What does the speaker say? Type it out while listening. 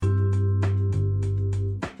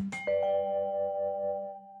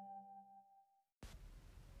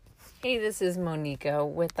Hey, this is Monica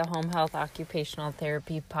with the Home Health Occupational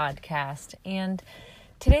Therapy Podcast, and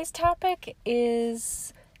today's topic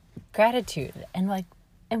is gratitude and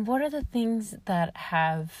what are the things that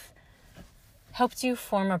have helped you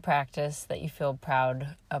form a practice that you feel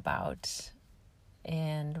proud about.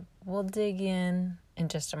 And we'll dig in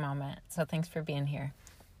just a moment. So thanks for being here.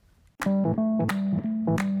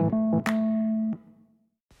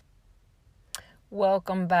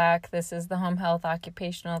 Welcome back. This is the Home Health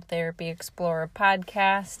Occupational Therapy Explorer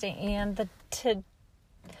podcast, and the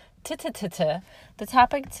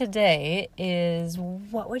topic today is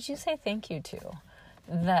what would you say thank you to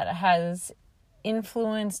that has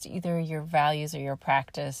influenced either your values or your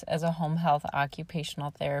practice as a home health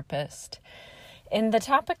occupational therapist. And the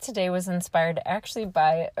topic today was inspired actually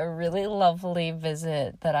by a really lovely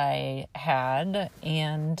visit that I had,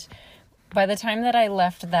 and by the time that I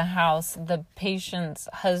left the house, the patient's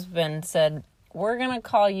husband said, "We're going to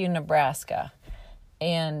call you Nebraska."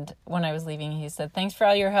 And when I was leaving, he said, "Thanks for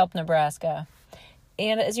all your help, Nebraska."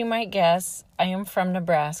 And as you might guess, I am from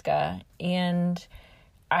Nebraska. And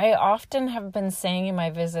I often have been saying in my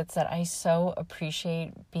visits that I so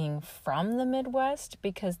appreciate being from the Midwest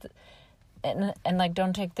because,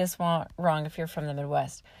 don't take this wrong if you're from the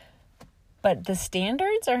Midwest, but the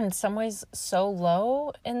standards are in some ways so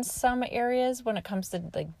low in some areas when it comes to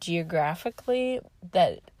geographically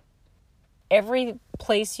that every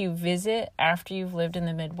place you visit after you've lived in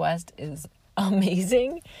the Midwest is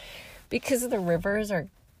amazing because the rivers are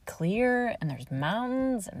clear and there's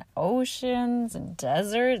mountains and oceans and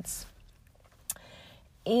deserts.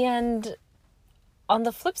 And on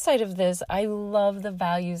the flip side of this, I love the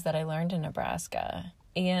values that I learned in Nebraska.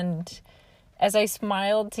 And as I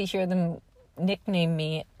smiled to hear them nickname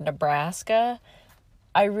me Nebraska,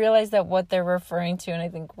 I realized that what they're referring to, and I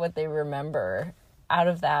think what they remember out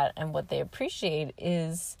of that and what they appreciate,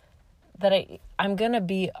 is that I'm going to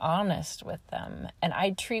be honest with them. And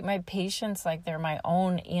I treat my patients like they're my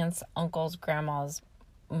own aunts, uncles, grandmas,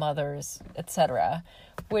 mothers, etc.,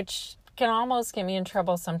 which can almost get me in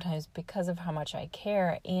trouble sometimes because of how much I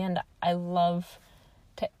care. And I love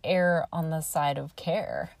to err on the side of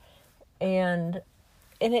care. And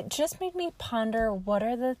it just made me ponder what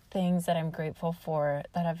are the things that I'm grateful for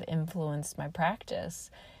that have influenced my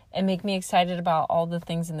practice and make me excited about all the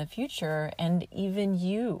things in the future and even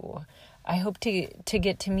you. I hope to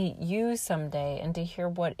get to meet you someday and to hear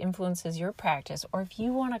what influences your practice, or if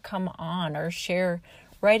you want to come on or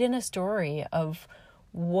write in a story of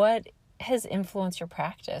what has influenced your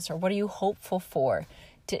practice, or what are you hopeful for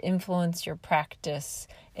to influence your practice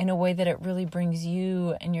in a way that it really brings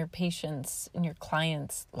you and your patients and your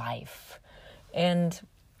clients life. And,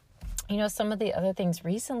 some of the other things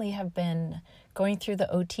recently have been going through the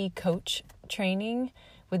OT coach training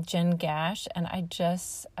with Jen Gash. And I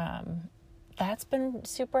just, that's been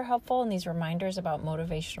super helpful. And these reminders about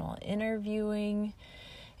motivational interviewing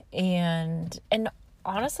and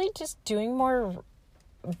honestly, just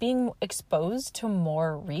being exposed to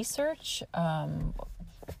more research,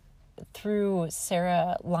 through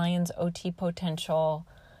Sarah Lyons OT Potential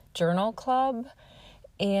Journal Club.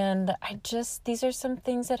 And these are some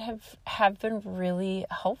things that have been really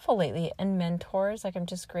helpful lately. And mentors, I'm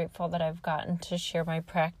just grateful that I've gotten to share my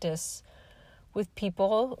practice with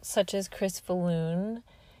people such as Chris Falloon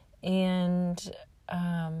and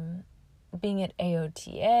being at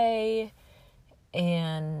AOTA.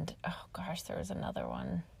 And, there was another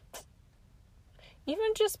one.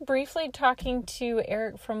 Even just briefly talking to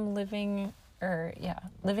Eric from Living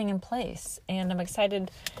in Place. And I'm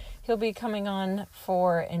excited he'll be coming on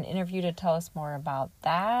for an interview to tell us more about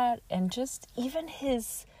that. And just even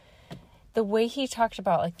the way he talked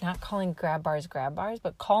about not calling grab bars,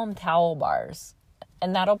 but call them towel bars.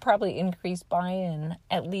 And that'll probably increase buy-in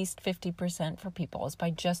at least 50% for people, is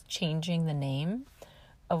by just changing the name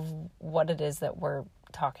of what it is that we're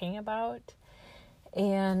talking about.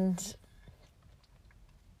 And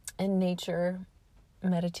in nature,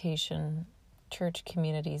 meditation, church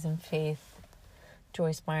communities, and faith,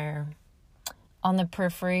 Joyce Meyer. On the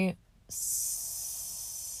periphery,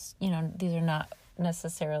 these are not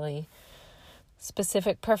necessarily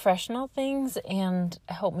specific professional things, and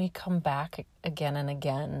help me come back again and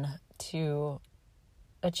again to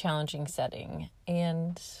a challenging setting.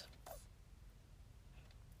 And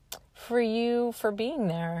for you for being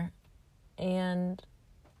there. And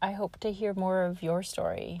I hope to hear more of your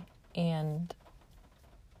story and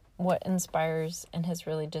what inspires and has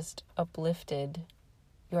really just uplifted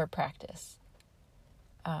your practice.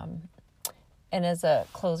 And as a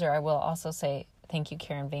closer, I will also say thank you,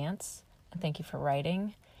 Karen Vance, and thank you for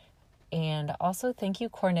writing. And also thank you,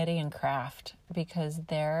 Cornetti and Kraft, because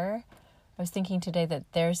I was thinking today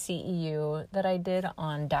that their CEU that I did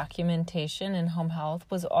on documentation in home health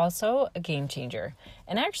was also a game changer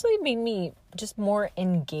and actually made me just more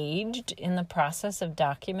engaged in the process of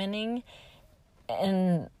documenting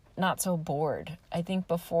and not so bored. I think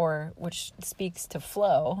before, which speaks to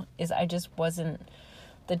flow, is I just wasn't,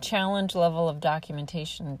 the challenge level of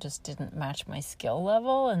documentation just didn't match my skill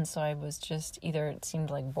level. And so I was just either it seemed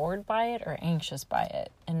like bored by it or anxious by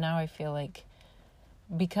it. And now I feel like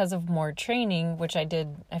because of more training, which I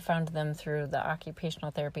found them through the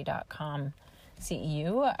occupationaltherapy.com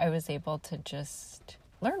CEU, I was able to just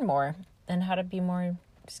learn more and how to be more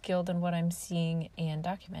skilled in what I'm seeing and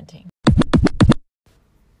documenting.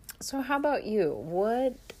 So how about you?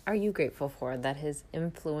 What are you grateful for that has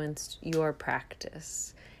influenced your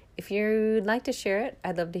practice? If you'd like to share it,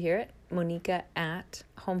 I'd love to hear it. Monica at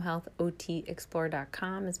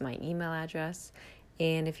homehealthotexplorer.com is my email address.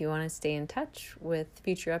 And if you want to stay in touch with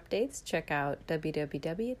future updates, check out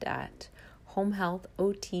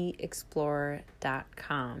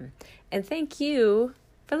www.homehealthotexplorer.com. And thank you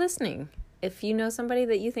for listening. If you know somebody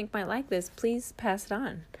that you think might like this, please pass it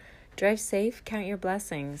on. Drive safe, count your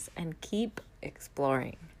blessings, and keep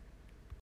exploring.